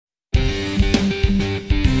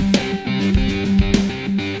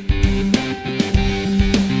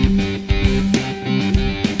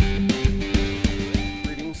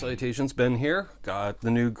occasions. Ben here. Got the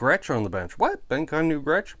new Gretsch on the bench. What? Ben got a new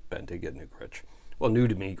Gretsch? Ben did get a new Gretsch. Well, new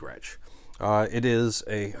to me Gretsch. It is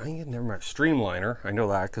a, never mind, streamliner. I know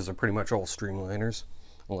that because they're pretty much all streamliners,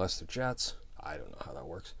 unless they're jets. I don't know how that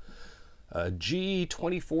works.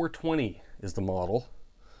 G2420 is the model.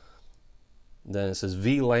 Then it says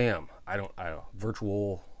VLAM. I don't know.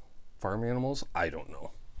 Virtual farm animals? I don't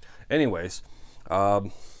know. Anyways,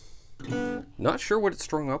 not sure what it's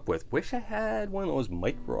strung up with. Wish I had one of those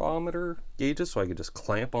micrometer gauges so I could just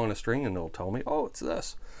clamp on a string and it'll tell me, oh, it's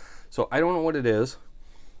this. So I don't know what it is.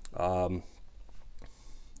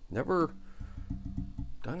 Never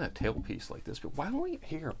done a tailpiece like this, but why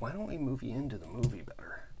don't we move you into the movie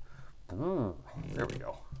better? There we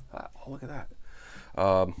go. Oh, look at that.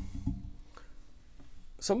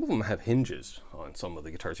 Some of them have hinges on some of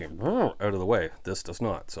the guitars. You can out of the way. This does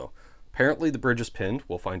not. So apparently the bridge is pinned.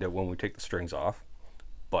 We'll find out when we take the strings off.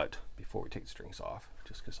 But before we take the strings off,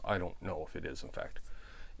 just because I don't know if it is, in fact,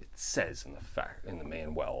 it says in the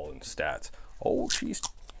manual and stats. Oh, she's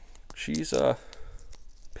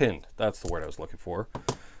pinned. That's the word I was looking for.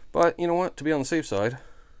 But you know what? To be on the safe side,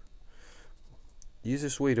 the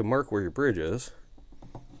easiest way to mark where your bridge is,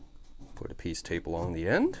 put a piece of tape along the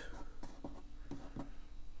end.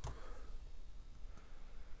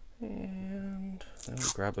 And then we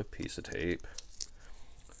grab a piece of tape.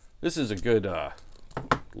 This is a good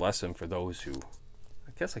lesson for those who,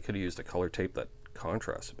 I guess I could have used a color tape that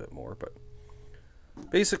contrasts a bit more, but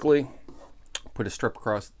basically put a strip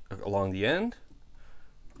across along the end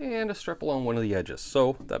and a strip along one of the edges.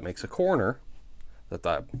 So that makes a corner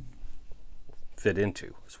that fit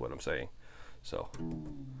into, is what I'm saying. So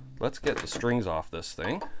let's get the strings off this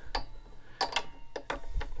thing.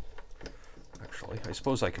 Actually, I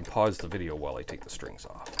suppose I can pause the video while I take the strings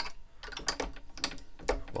off.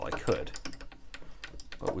 Well, I could,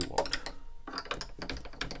 but we won't.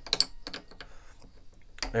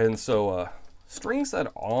 And so strings that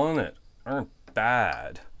are on it aren't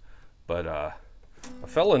bad, but a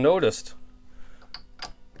fella noticed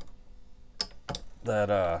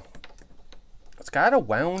that it's got a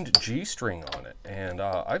wound G string on it, and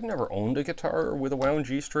I've never owned a guitar with a wound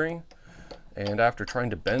G string. And after trying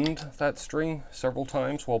to bend that string several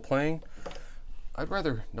times while playing, I'd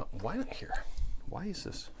rather not. Why not here? Why is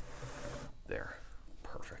this there?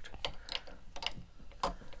 Perfect.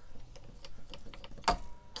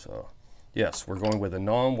 So, yes, we're going with a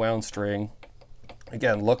non-wound string.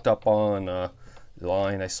 Again, looked up on the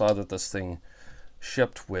line. I saw that this thing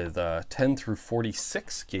shipped with 10 through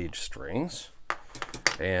 46 gauge strings.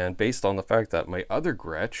 And based on the fact that my other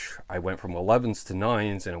Gretsch, I went from 11s to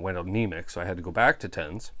 9s and it went anemic, so I had to go back to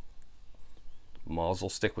 10s. Might as well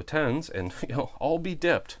stick with 10s and, you know, I'll be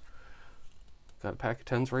dipped. Got a pack of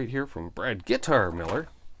 10s right here from Brad Guitar Miller.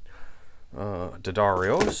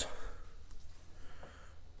 Didarios.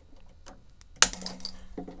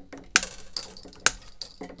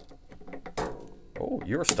 Oh,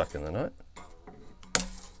 you're stuck in the nut.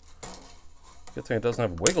 Good thing it doesn't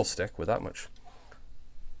have a wiggle stick with that much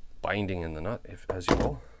binding in the nut, as you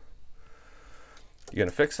will. You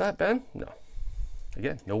gonna fix that, Ben? No.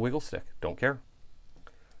 Again, no wiggle stick. Don't care.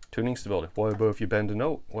 Tuning stability. Boy, but if you bend a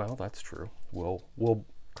note, well, that's true. We'll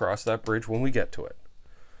cross that bridge when we get to it.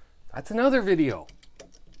 That's another video.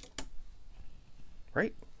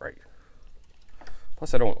 Right? Right.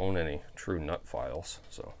 Plus, I don't own any true nut files,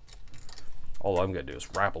 so all I'm gonna do is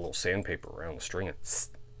wrap a little sandpaper around the string and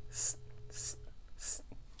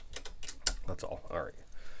that's all. All right.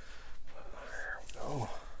 Oh.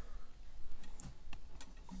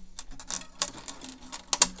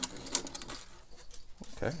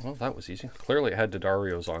 Okay, well that was easy. Clearly it had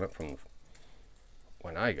Didarios on it from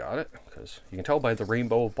when I got it, because you can tell by the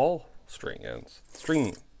rainbow of ball string ends.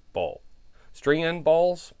 String end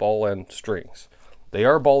balls, ball end strings. They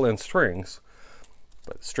are ball end strings,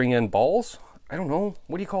 but string end balls? I don't know.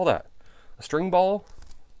 What do you call that? A string ball?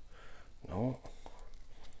 No.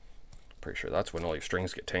 Pretty sure that's when all your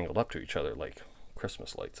strings get tangled up to each other like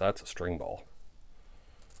Christmas lights. That's a string ball.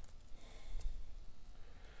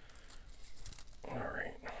 All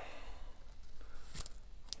right.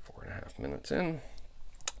 4.5 minutes in.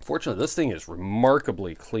 Fortunately, this thing is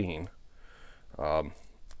remarkably clean.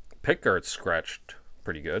 Pickguard's scratched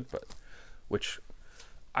pretty good, but which,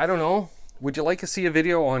 I don't know. Would you like to see a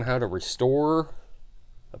video on how to restore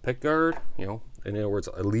a pickguard? You know, in other words,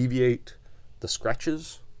 alleviate the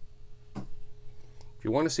scratches? If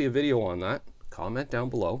you want to see a video on that, comment down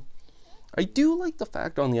below. I do like the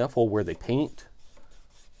fact on the F-hole where they paint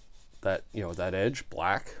that, you know, that edge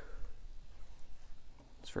black.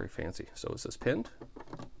 It's very fancy. So is this pinned?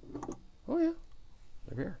 Oh yeah,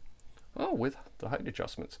 there we are. Oh, with the height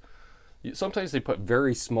adjustments. Sometimes they put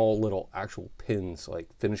very small little actual pins, like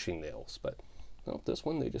finishing nails, but no, this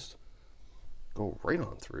one they just go right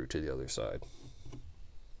on through to the other side.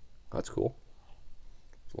 That's cool.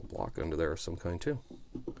 There's a little block under there of some kind too.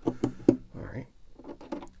 All right.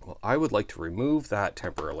 Well, I would like to remove that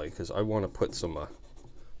temporarily because I want to put some,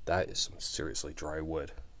 that is some seriously dry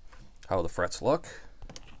wood. How the frets look.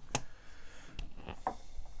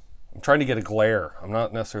 I'm trying to get a glare. I'm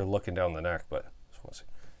not necessarily looking down the neck, but I just want to see.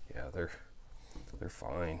 Yeah, they're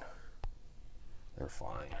fine. They're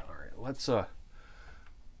fine. All right, let's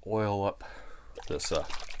oil up this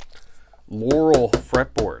Laurel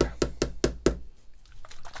fretboard.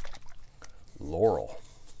 Laurel,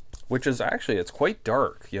 which is actually, it's quite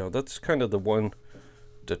dark. You know, that's kind of the one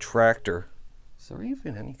detractor. Is there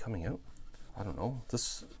even any coming out? I don't know.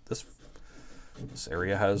 This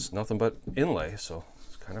area has nothing but inlay, so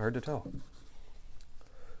it's kind of hard to tell.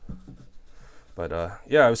 But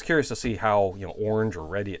yeah, I was curious to see how, you know, orange or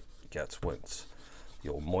red it gets once the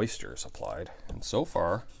old moisture is applied. And so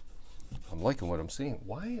far, I'm liking what I'm seeing.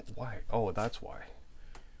 Why? Oh, that's why.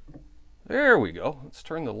 There we go. Let's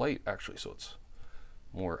turn the light actually so it's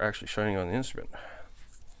more actually shining on the instrument.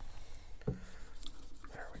 There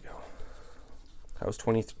we go. How's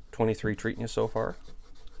 2023 treating you so far?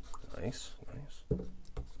 Nice, nice.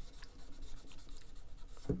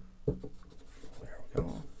 There we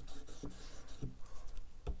go.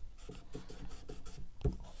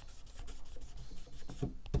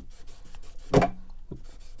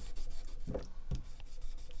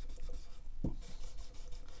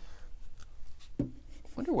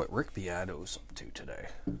 Wonder what Rick Beato's up to today.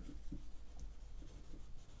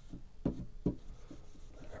 There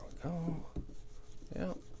we go.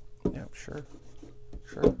 Yeah, sure.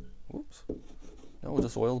 Oops. No, we'll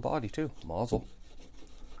just oil the body too. Mazel.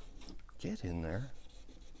 Get in there.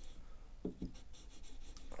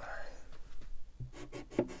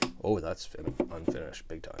 Oh, that's unfinished,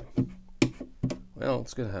 big time. Well,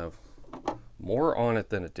 it's gonna have more on it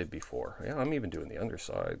than it did before. Yeah, I'm even doing the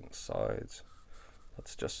underside and sides.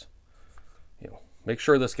 Let's just, you know, make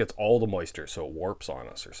sure this gets all the moisture so it warps on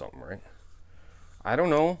us or something, right? I don't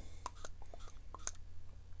know.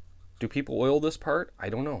 Do people oil this part? I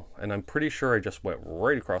don't know. And I'm pretty sure I just went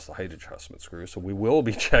right across the height adjustment screw, so we will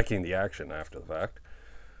be checking the action after the fact.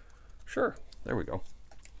 Sure, there we go.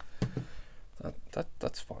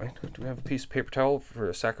 That's fine. Do we have a piece of paper towel for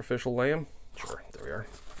a sacrificial lamb? Sure, there we are.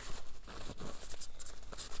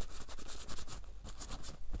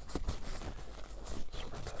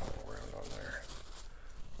 Spread that all around on there.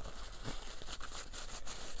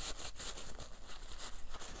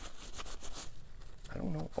 I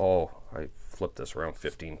don't know. Oh, I flipped this around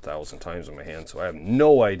 15,000 times in my hand, so I have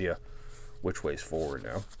no idea which way's forward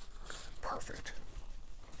now. Perfect.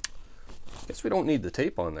 Guess we don't need the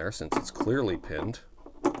tape on there since it's clearly pinned.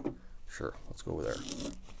 Sure, let's go there.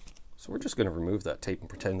 So we're just going to remove that tape and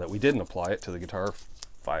pretend that we didn't apply it to the guitar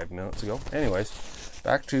 5 minutes ago. Anyways,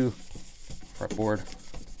 back to fretboard.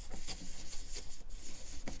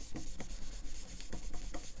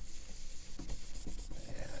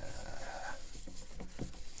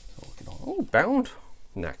 Oh, bound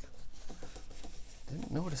neck.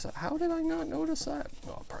 Didn't notice that. How did I not notice that?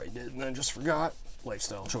 Oh, I probably did and then just forgot.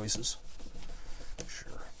 Lifestyle choices.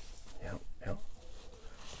 Sure. Yep. All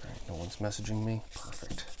right, no one's messaging me.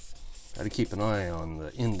 Perfect. Got to keep an eye on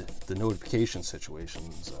the notification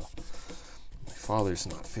situations. My father's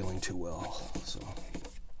not feeling too well, so.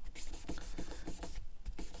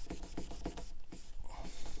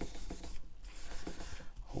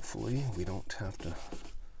 Hopefully we don't have to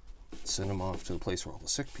send him off to the place where all the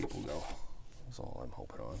sick people go. That's all I'm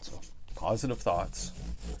hoping on. So, positive thoughts.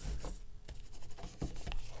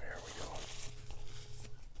 There we go.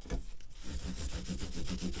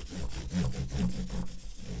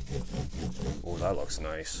 Oh, that looks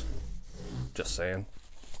nice. Just saying.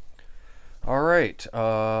 All right.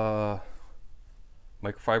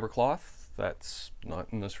 Microfiber cloth. That's not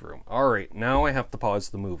in this room. All right. Now I have to pause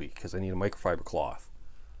the movie because I need a microfiber cloth.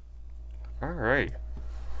 All right.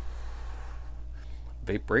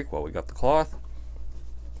 Vape break while we got the cloth.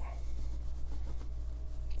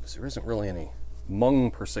 Because there isn't really any mung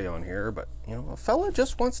per se on here, but you know, a fella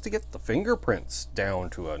just wants to get the fingerprints down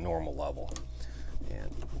to a normal level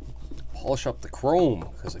and polish up the chrome,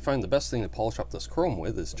 because I find the best thing to polish up this chrome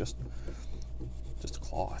with is just a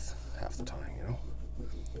cloth half the time, you know.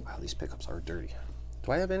 Wow, these pickups are dirty.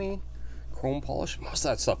 Do I have any chrome polish? Most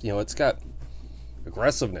of that stuff, you know, it's got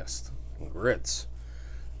aggressiveness and grits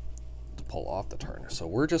to pull off the tarnish. So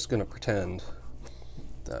we're just going to pretend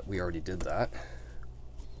that we already did that.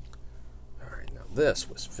 All right, now this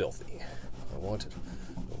was filthy. I wanted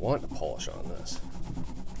want to polish on this.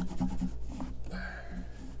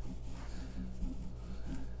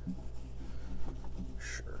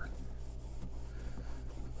 Sure.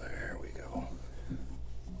 There we go.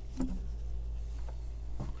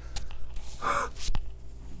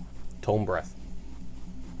 Tone breath.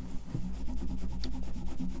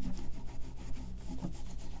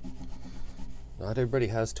 Not everybody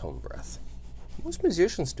has tone breath. Most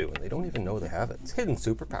musicians do, and they don't even know they have it. It's hidden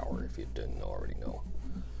superpower if you didn't already know.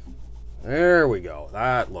 There we go.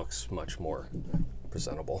 That looks much more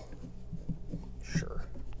presentable. Sure.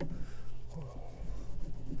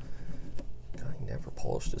 Guy never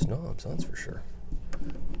polished his knobs, that's for sure.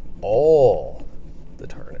 All the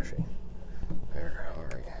tarnishing. There, all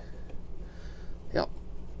right. Yep.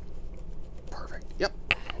 Perfect. Yep.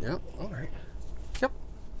 Yep. All right. Yep.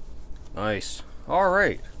 Nice. All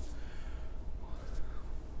right.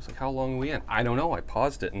 It's like, how long are we in? I don't know. I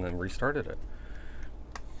paused it and then restarted it.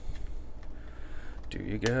 Do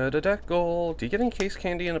you get a decal? Do you get any case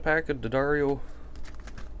candy in a pack of D'Addario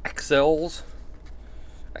XLs?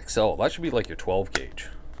 XL. That should be like your 12 gauge.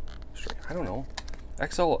 I don't know.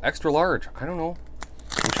 XL, extra large. I don't know.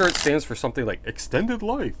 I'm sure it stands for something like extended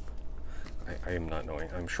life. I am not knowing.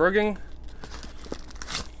 I'm shrugging.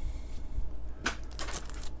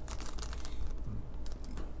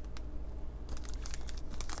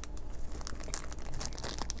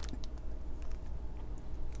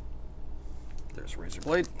 There's a razor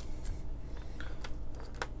blade.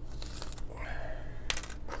 All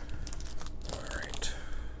right.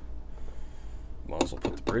 Might as well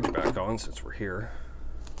put the bridge back on since we're here.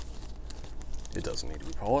 It doesn't need to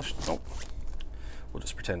be polished. Nope. We'll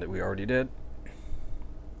just pretend that we already did.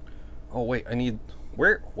 Oh wait, I need,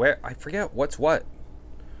 where, I forget what's what.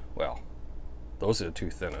 Well, those are the two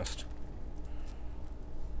thinnest.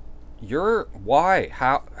 Why,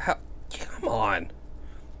 how, come on.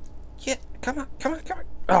 Yeah, come on.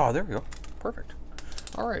 Oh, there we go. Perfect.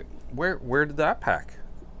 All right, where did that pack?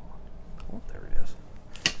 Oh, there it is.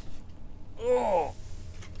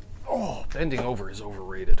 Oh, bending over is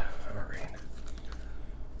overrated. All right.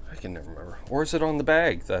 I can never remember. Or is it on the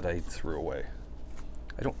bag that I threw away?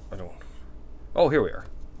 I don't. Oh, here we are.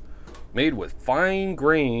 Made with fine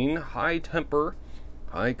grain, high temper,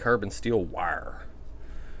 high carbon steel wire.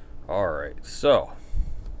 All right, so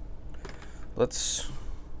let's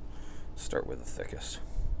start with the thickest.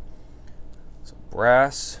 So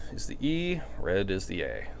brass is the E, red is the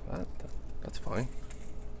A. That's fine.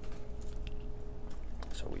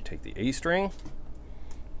 So we take the A string,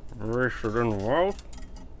 brace it in the mouth.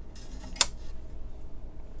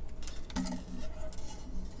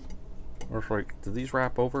 Looks like, did these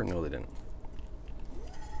wrap over? No, they didn't.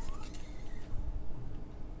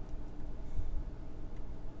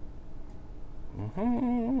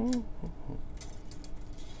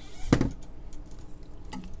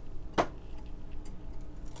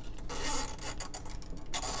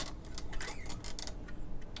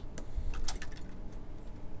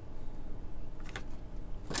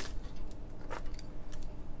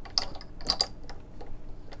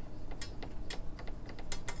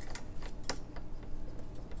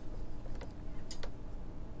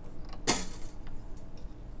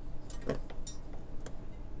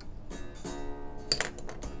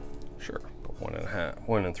 Sure, but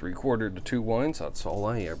 1 3/4 to 2 winds, that's all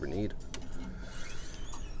I ever need.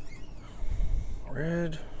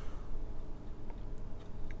 Red.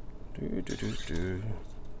 Do.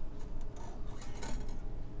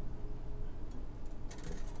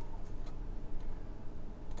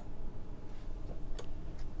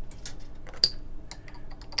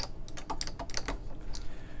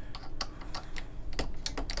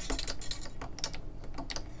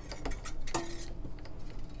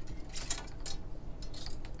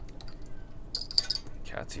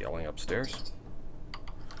 Cat's yelling upstairs.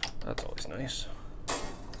 That's always nice.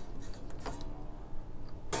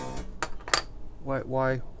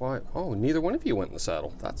 Why? Oh, neither one of you went in the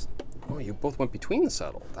saddle. Oh, you both went between the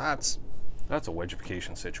saddle. That's a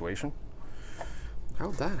wedgification situation.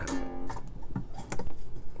 How'd that happen?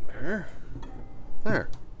 There.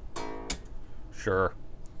 Sure.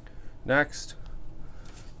 Next,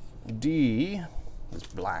 D is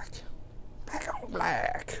black. Black on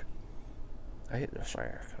black. I hit the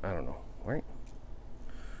sack. I don't know, right?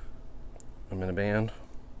 I'm in a band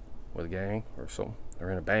with a gang or something. Or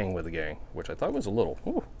in a bang with a gang, which I thought was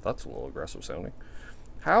that's a little aggressive sounding.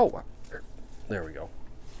 How? There we go.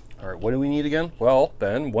 All right, what do we need again? Well,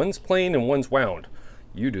 Ben, one's plain and one's wound.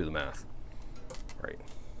 You do the math. Right.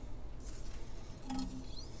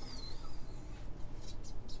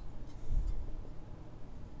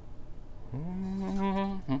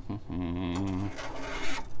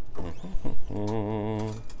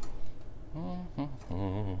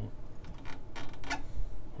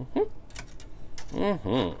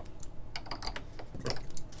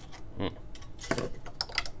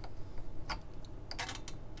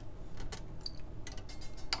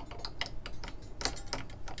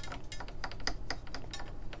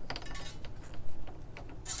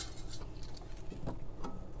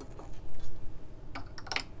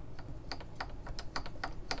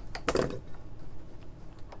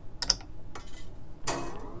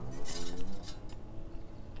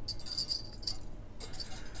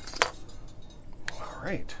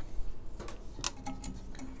 Right.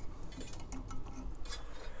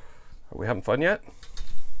 Are we having fun yet?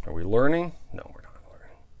 Are we learning? No, we're not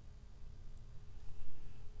learning.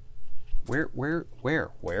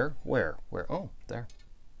 Where? Oh, there.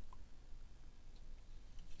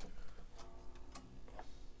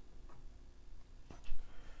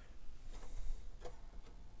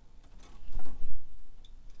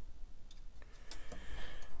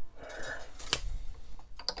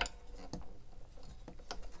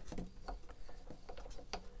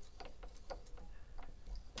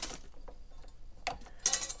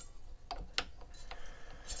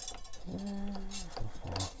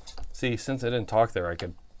 See, since I didn't talk there, I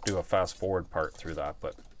could do a fast forward part through that,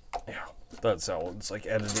 but yeah, that's how it's like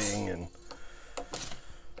editing and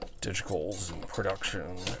digitals and production,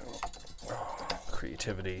 and,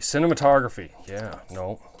 creativity, cinematography. Yeah,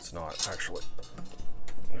 no, it's not actually.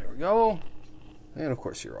 There we go. And of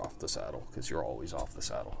course you're off the saddle, because you're always off the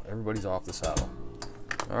saddle. Everybody's off the saddle.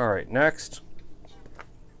 All right, next.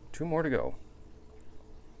 2 more to go.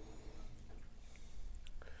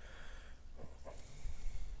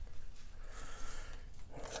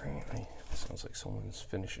 Sounds like someone's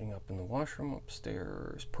finishing up in the washroom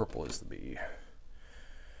upstairs. Purple is the bee.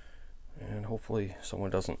 And hopefully someone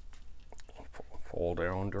doesn't fall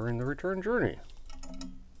down during the return journey.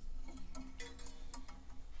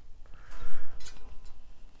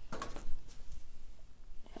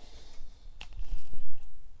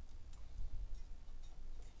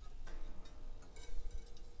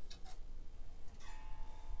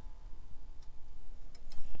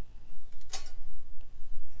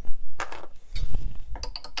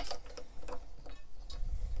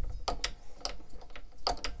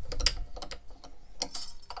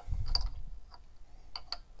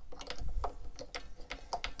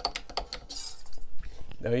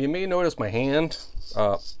 Now you may notice my hand,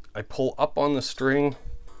 I pull up on the string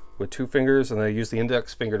with 2 fingers and I use the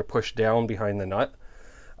index finger to push down behind the nut.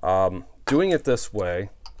 Doing it this way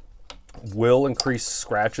will increase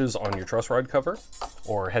scratches on your truss rod cover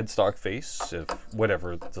or headstock face, if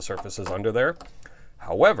whatever the surface is under there.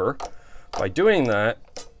 However, by doing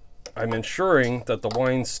that, I'm ensuring that the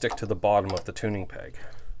wines stick to the bottom of the tuning peg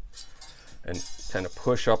and kind of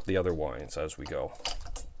push up the other wines as we go.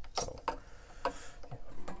 So,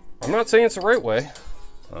 I'm not saying it's the right way.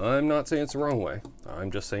 I'm not saying it's the wrong way.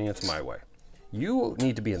 I'm just saying it's my way. You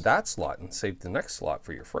need to be in that slot and save the next slot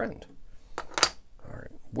for your friend. All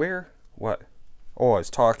right, where? What? Oh, I was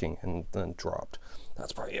talking and then dropped.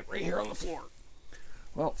 That's probably it right here on the floor.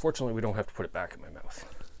 Well, fortunately, we don't have to put it back in my mouth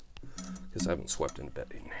because I haven't swept in a bed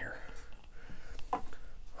in here. All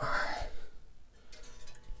right.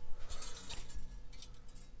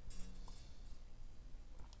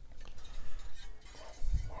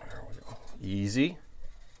 There we go. Easy.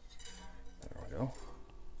 There we go.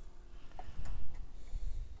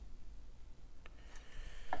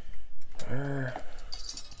 And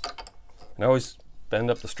I always bend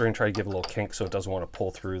up the string, try to give a little kink so it doesn't want to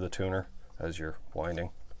pull through the tuner as you're winding,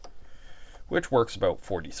 which works about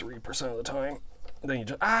 43% of the time. Then you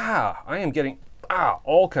just, I am getting,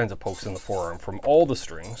 all kinds of pokes in the forearm from all the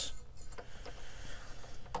strings.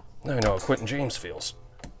 Now I know how Quentin James feels.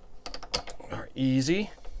 All right, easy,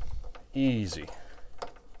 easy,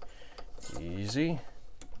 easy.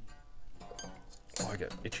 Oh, I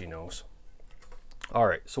got itchy nose. All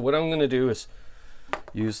right, so what I'm going to do is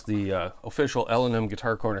use the official L&M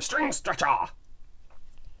Guitar Corner string stretcher.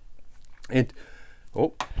 And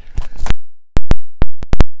man,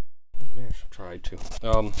 I tried to.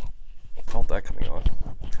 Felt that coming on.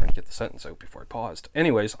 I'm trying to get the sentence out before I paused.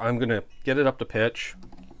 Anyways, I'm going to get it up to pitch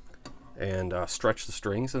and stretch the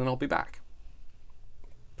strings, and then I'll be back.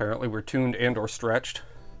 Apparently, we're tuned and or stretched.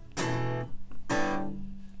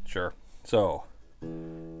 Sure. So,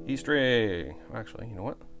 E string. Actually, you know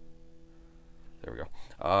what? There we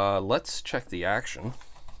go. Let's check the action,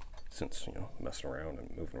 since, you know, messing around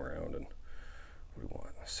and moving around, and what do we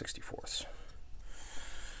want? 64ths.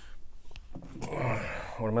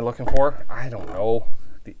 What am I looking for? I don't know,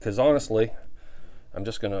 because honestly, I'm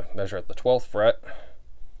just going to measure at the 12th fret,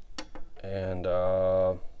 and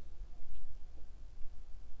not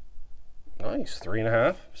Nice,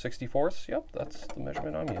 3.5, 64ths. Yep, that's the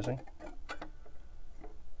measurement I'm using.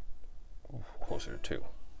 Ooh, closer to 2.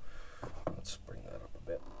 Let's bring that up a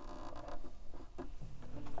bit.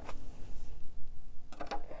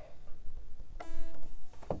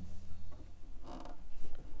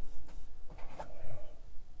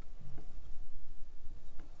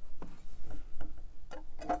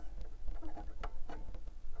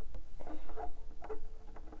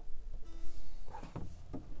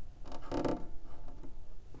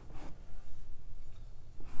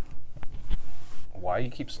 Why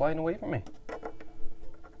you keep sliding away from me?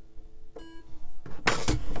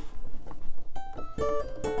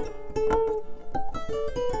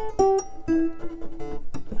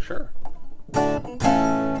 Sure.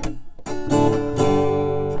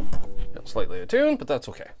 Slightly attuned, but that's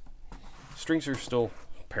okay. Strings are still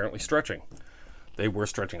apparently stretching. They were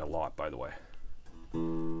stretching a lot, by the way.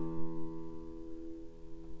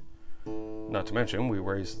 Not to mention, we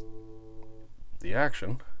raised the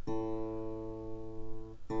action.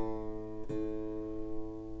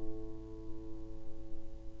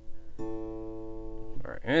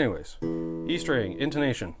 Alright, anyways. E string,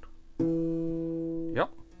 intonation. Yep.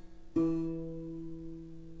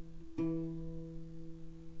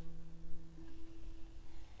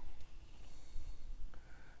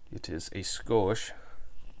 It is a skosh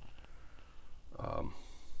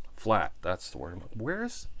flat. That's the word.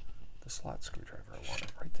 Where's the slot screwdriver? I want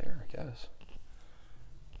it right there, I guess.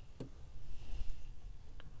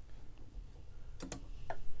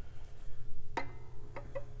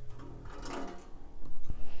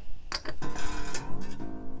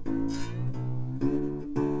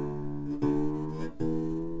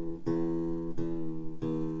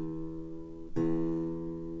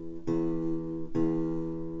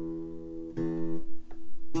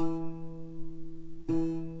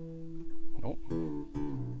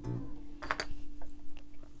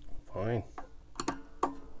 Fine.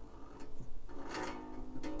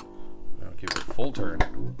 Now give it a full turn.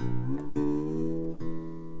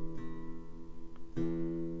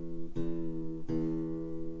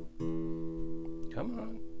 Come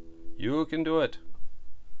on. You can do it.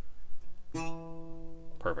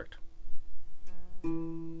 Perfect.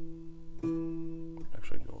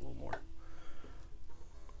 Actually, I can go a little more.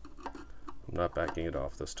 I'm not backing it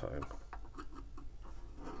off this time.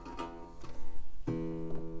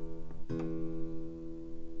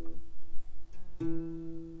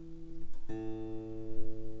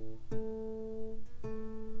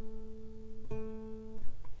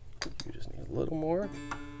 You just need a little more.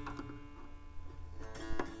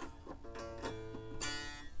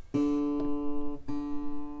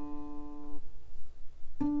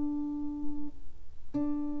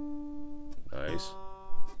 Nice.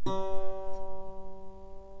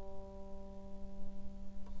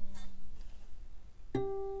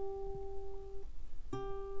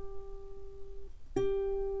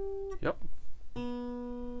 Yep.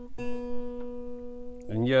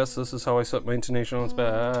 And yes, this is how I set my intonation on its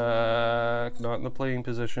back, not in the playing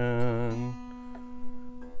position.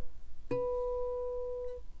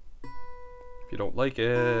 If you don't like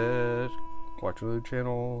it, watch another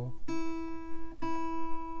channel.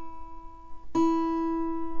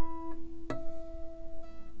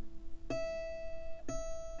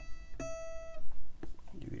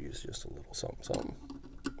 You could use just a little something, something.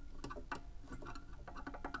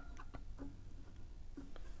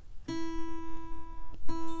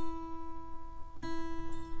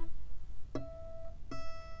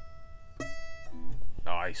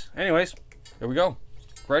 Nice. Anyways, there we go.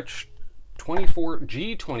 Gretsch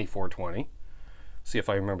G2420. See if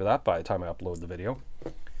I remember that by the time I upload the video.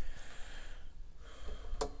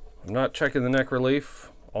 I'm not checking the neck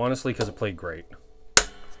relief, honestly, because it played great.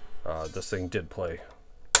 This thing did play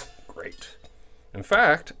great. In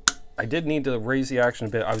fact, I did need to raise the action a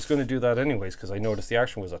bit. I was going to do that anyways because I noticed the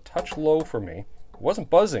action was a touch low for me. It wasn't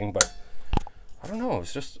buzzing, but I don't know.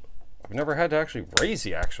 It's just, I've never had to actually raise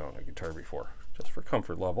the action on a guitar before, just for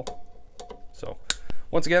comfort level. So,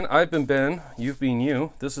 once again, I've been Ben, you've been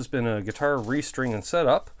you. This has been a guitar restring and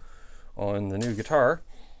setup on the new guitar,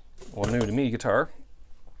 well, new to me guitar.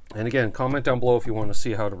 And again, comment down below if you want to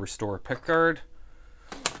see how to restore a pickguard.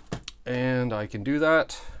 And I can do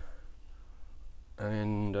that.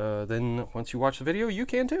 And then once you watch the video, you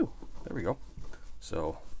can too. There we go.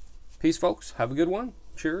 So, peace, folks. Have a good one.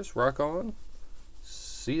 Cheers. Rock on.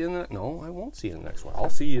 See you in the... No, I won't see you in the next one. I'll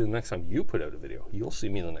see you the next time you put out a video. You'll see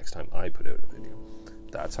me the next time I put out a video.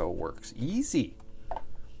 That's how it works. Easy.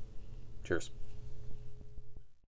 Cheers.